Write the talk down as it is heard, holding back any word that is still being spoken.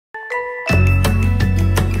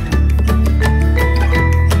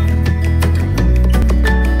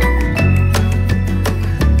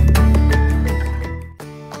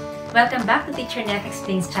Teacher Neth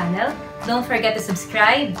Explains channel. Don't forget to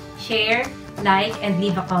subscribe, share, like, and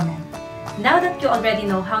leave a comment. Now that you already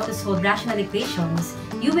know how to solve rational equations,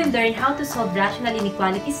 you will learn how to solve rational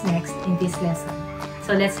inequalities next in this lesson.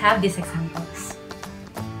 So let's have these examples.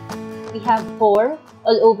 We have 4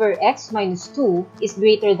 all over x minus 2 is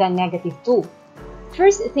greater than negative 2.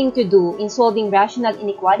 First thing to do in solving rational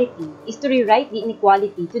inequality is to rewrite the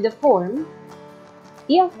inequality to the form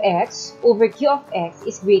p of x over q of x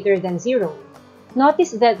is greater than 0.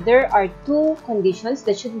 Notice that there are two conditions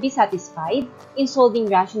that should be satisfied in solving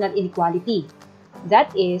rational inequality.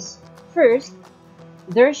 That is, first,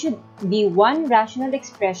 there should be one rational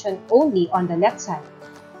expression only on the left side.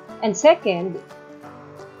 And second,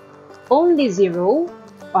 only 0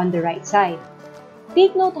 on the right side.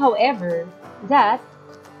 Take note, however, that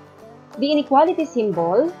the inequality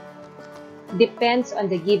symbol depends on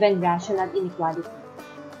the given rational inequality.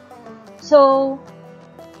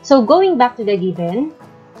 So going back to the given,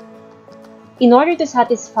 in order to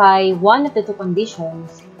satisfy one of the two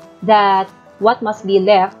conditions, that what must be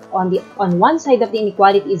left on one side of the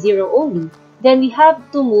inequality is 0 only, then we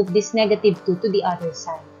have to move this negative 2 to the other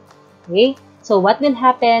side. Okay? So what will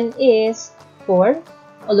happen is 4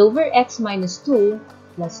 all over x minus 2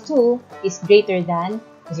 plus 2 is greater than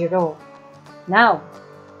 0. Now,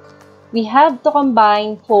 we have to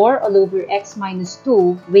combine 4 all over x minus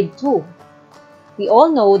 2 with 2. We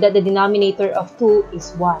all know that the denominator of 2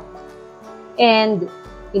 is 1. And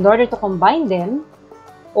in order to combine them,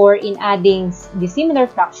 or in adding dissimilar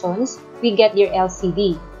fractions, we get their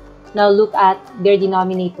LCD. Now look at their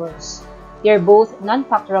denominators. They are both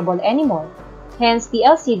non-factorable anymore. Hence, the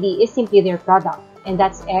LCD is simply their product, and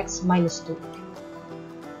that's x minus 2.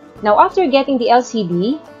 Now, after getting the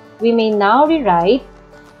LCD, we may now rewrite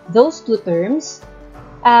those two terms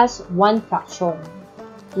as one fraction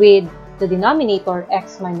with the denominator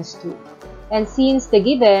x minus 2. And since the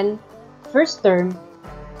given first term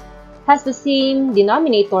has the same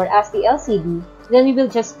denominator as the LCD, then we will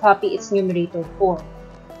just copy its numerator 4.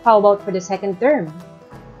 How about for the second term?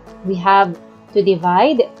 We have to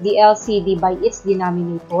divide the LCD by its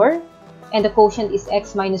denominator, and the quotient is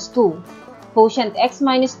x minus 2. Quotient x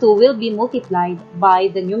minus 2 will be multiplied by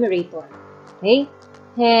the numerator. Okay?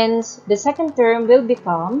 Hence, the second term will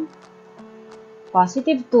become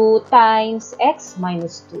positive 2 times x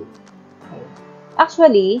minus 2. Okay.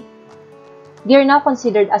 Actually, they are now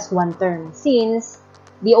considered as one term since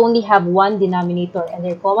they only have one denominator and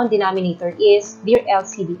their common denominator is their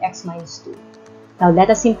LCD x minus 2. Now, let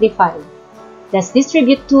us simplify. Let's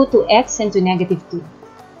distribute 2 to x and to negative 2.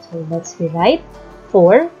 So, let's rewrite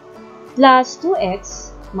 4 plus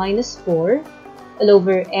 2x minus 4 all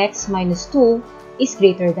over x minus 2 is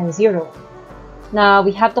greater than 0. Now,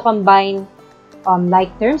 we have to combine like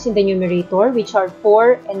terms in the numerator, which are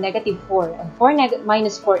 4 and negative 4. And 4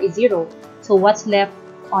 minus 4 is 0. So, what's left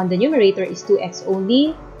on the numerator is 2x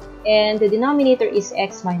only. And the denominator is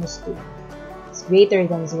x minus 2. It's greater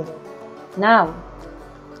than 0. Now,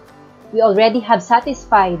 we already have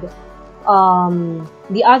satisfied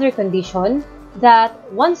the other condition that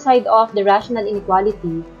one side of the rational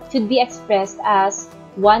inequality should be expressed as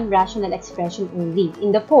one rational expression only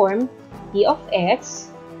in the form p of x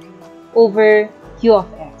over q of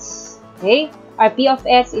x. Okay? Our p of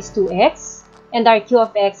x is 2x and our q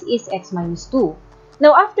of x is x minus 2.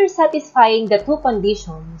 Now, after satisfying the two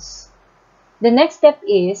conditions, the next step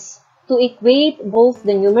is to equate both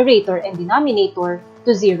the numerator and denominator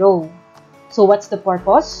to 0. So, what's the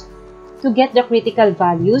purpose? To get the critical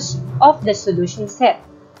values of the solution set.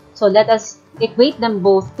 So, let us equate them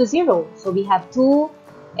both to 0. So, we have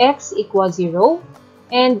 2x equals 0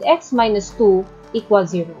 and x minus 2 equals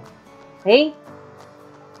 0. Okay?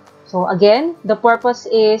 So, again, the purpose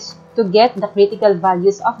is to get the critical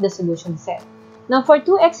values of the solution set. Now, for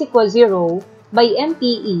 2x equals 0, by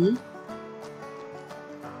MPE,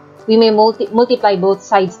 we may multiply both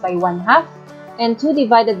sides by 1/2. And 2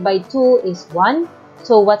 divided by 2 is 1.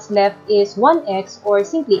 So, what's left is 1x, or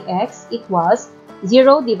simply x equals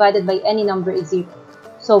 0 divided by any number is 0.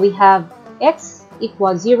 So, we have x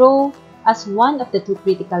equals 0 as one of the two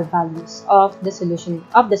critical values of the solution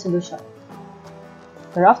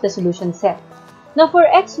set. Now, for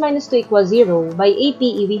x minus 2 equals 0, by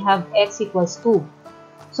APE, we have x equals 2.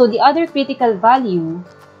 So, the other critical value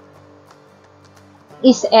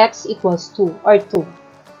is x equals 2, or 2.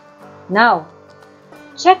 Now,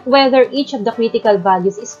 check whether each of the critical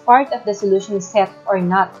values is part of the solution set or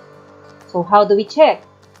not. So, how do we check?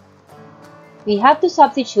 We have to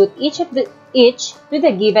substitute each to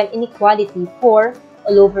the given inequality. 4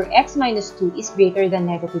 all over x minus 2 is greater than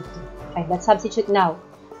negative 2. Okay, let's substitute now.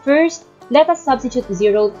 First, let us substitute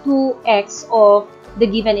 0 to x of the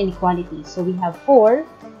given inequality. So we have 4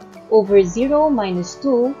 over 0 minus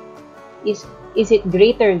 2 is it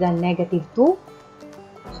greater than negative 2?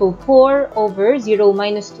 So 4 over 0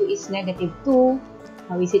 minus 2 is negative 2.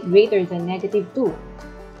 How is it greater than negative 2?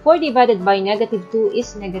 4 divided by negative 2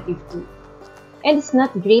 is negative 2. And it's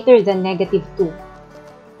not greater than negative 2.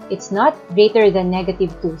 It's not greater than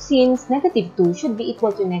negative 2 since negative 2 should be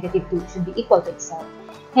equal to negative 2, should be equal to itself.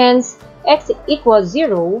 Hence, x equals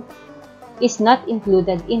 0 is not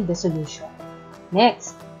included in the solution.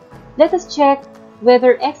 Next, let us check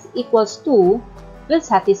whether x equals 2 will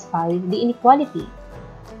satisfy the inequality.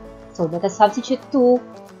 So let us substitute 2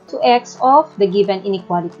 to x of the given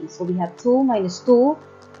inequality. So we have 2 minus 2.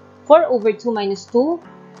 4 over 2 minus 2,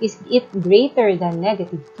 is it greater than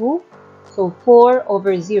negative 2? So 4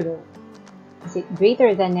 over 0, is it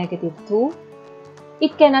greater than negative 2?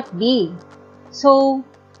 It cannot be. So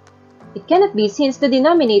it cannot be since the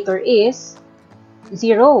denominator is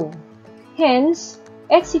 0. Hence,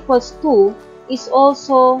 x equals 2 is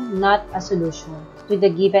also not a solution to the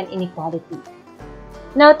given inequality.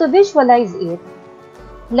 Now, to visualize it,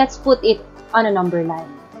 let's put it on a number line.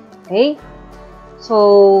 Okay?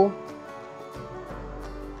 So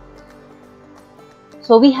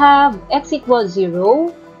we have x equals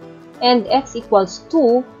 0 and x equals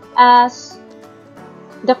 2 as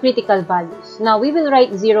the critical values. Now, we will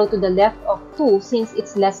write 0 to the left of 2 since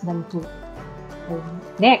it's less than 2. Okay.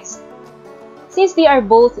 Next, since they are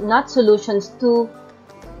both not solutions to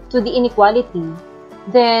the inequality,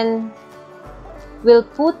 then we'll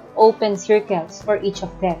put open circles for each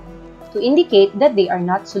of them to indicate that they are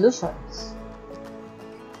not solutions.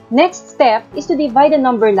 Next step is to divide the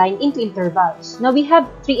number line into intervals. Now we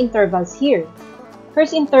have 3 intervals here.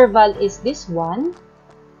 First interval is this one,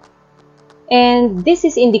 and this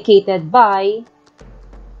is indicated by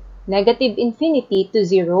negative infinity to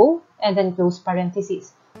 0 and then close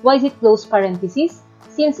parenthesis. Why is it close parenthesis?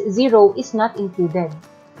 Since 0 is not included.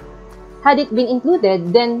 Had it been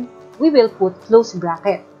included, then we will put close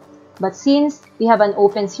bracket. But since we have an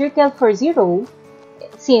open circle for 0,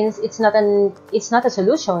 since it's not a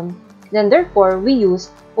solution, then therefore we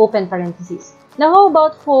use open parenthesis. Now how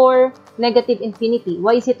about for negative infinity?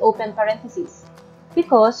 Why is it open parenthesis?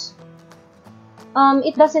 Because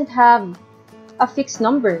it doesn't have a fixed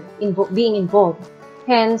number being involved.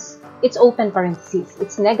 Hence, it's open parenthesis.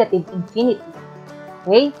 It's negative infinity.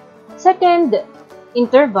 Okay? Second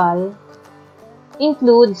interval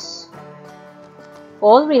includes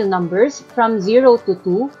all real numbers from 0 to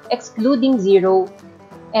 2, excluding 0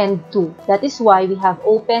 and 2. That is why we have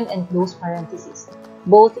open and close parentheses.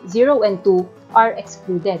 Both 0 and 2 are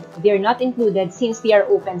excluded. They are not included since they are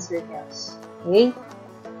open circles. Okay?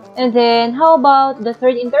 And then, how about the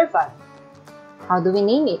third interval? How do we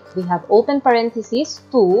name it? We have open parenthesis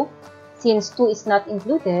 2, since 2 is not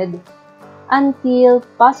included, until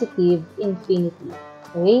positive infinity.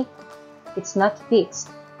 Okay? It's not fixed.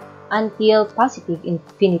 Until positive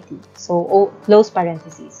infinity. So, close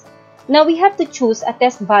parentheses. Now, we have to choose a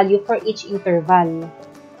test value for each interval.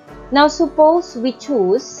 Now, suppose we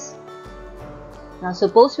choose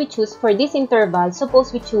for this interval,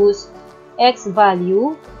 suppose we choose x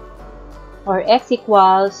value or x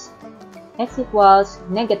equals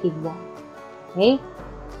negative 1. Okay?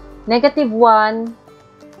 Negative 1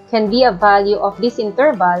 can be a value of this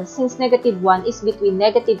interval since negative 1 is between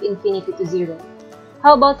negative infinity to 0.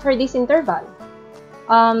 How about for this interval?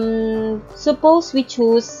 Suppose we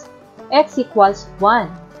choose x equals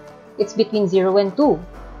 1. It's between 0 and 2.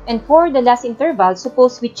 And for the last interval,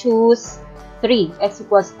 suppose we choose 3. X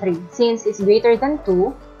equals 3 since it's greater than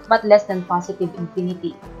 2 but less than positive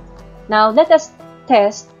infinity. Now, let us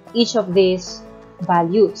test each of these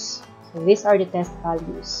values. So, these are the test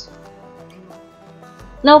values.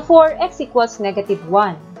 Now, for x equals negative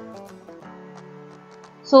 1.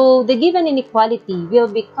 So, the given inequality will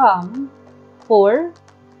become 4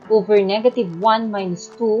 over negative 1 minus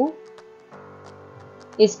 2.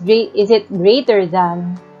 Is it greater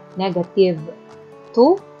than negative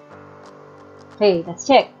 2? Okay, let's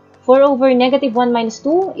check. 4 over negative 1 minus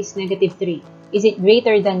 2 is negative 3. Is it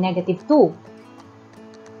greater than negative 2?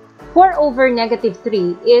 4 over negative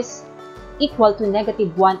 3 is equal to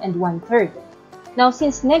negative 1 and 1/3. Now,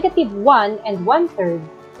 since negative 1 and 1/3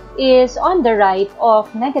 is on the right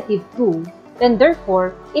of negative 2, then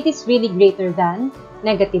therefore, it is really greater than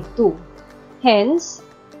negative 2. Hence,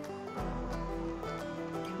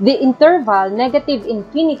 the interval negative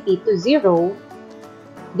infinity to 0,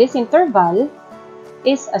 this interval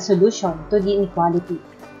is a solution to the inequality.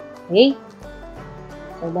 Okay?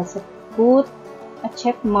 So let's put a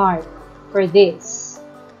check mark for this.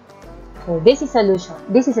 So this is solution.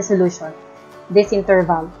 This is a solution. This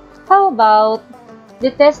interval. How about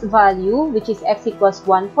the test value, which is x equals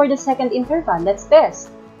 1 for the second interval? Let's test.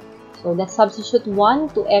 So let's substitute 1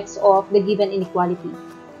 to x of the given inequality.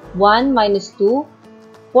 1 minus 2.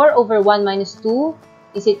 4 over 1 minus 2.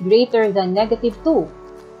 Is it greater than negative 2?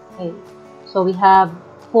 Okay. So we have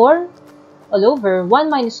 4 all over 1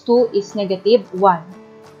 minus 2 is negative 1.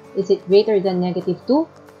 Is it greater than negative 2?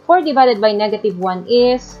 4 divided by negative 1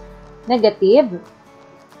 is negative.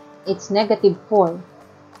 It's negative 4.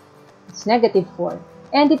 It's negative 4.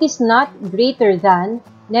 And it is not greater than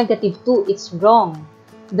negative 2. It's wrong.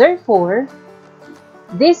 Therefore,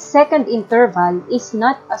 this second interval is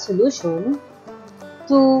not a solution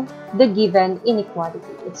to the given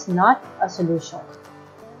inequality. It's not a solution.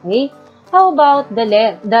 Okay? How about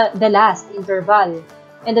the last interval?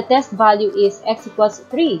 And the test value is x equals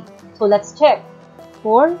 3. So let's check.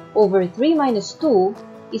 4 over 3 minus 2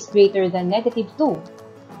 is greater than negative 2.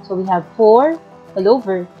 So we have 4 all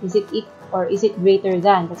over. Is it equal or is it greater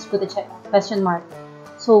than? Let's put a question mark.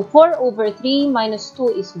 So 4 over 3 minus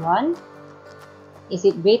 2 is 1. Is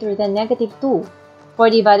it greater than negative 2? 4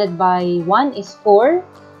 divided by 1 is 4.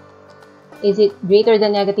 Is it greater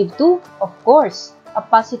than negative 2? Of course.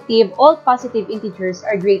 All positive integers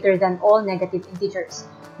are greater than all negative integers.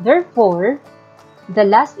 Therefore, the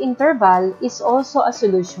last interval is also a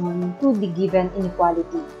solution to the given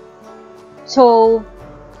inequality. So,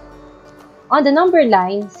 on the number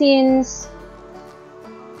line, since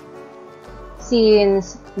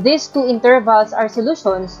these two intervals are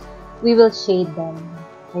solutions, we will shade them.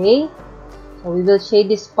 Okay? So, we will shade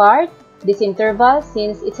this part, this interval,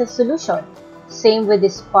 since it's a solution. Same with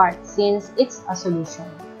this part, since it's a solution.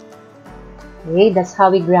 Okay, that's how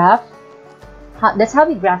we graph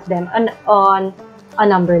them on a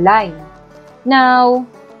number line. Now,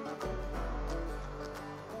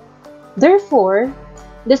 therefore,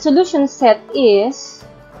 the solution set is,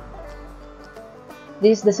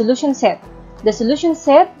 this is the solution set. The solution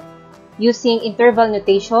set using interval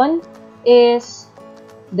notation is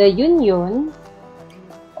the union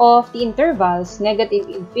of the intervals negative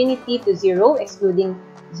infinity to 0 excluding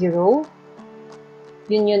 0,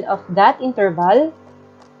 union of that interval,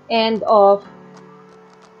 and of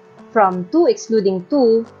from 2 excluding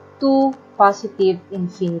 2 to positive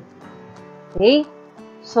infinity. Okay,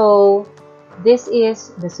 so this is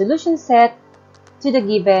the solution set to the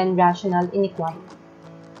given rational inequality.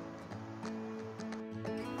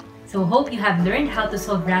 So hope you have learned how to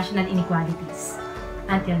solve rational inequalities.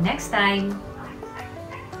 Until next time!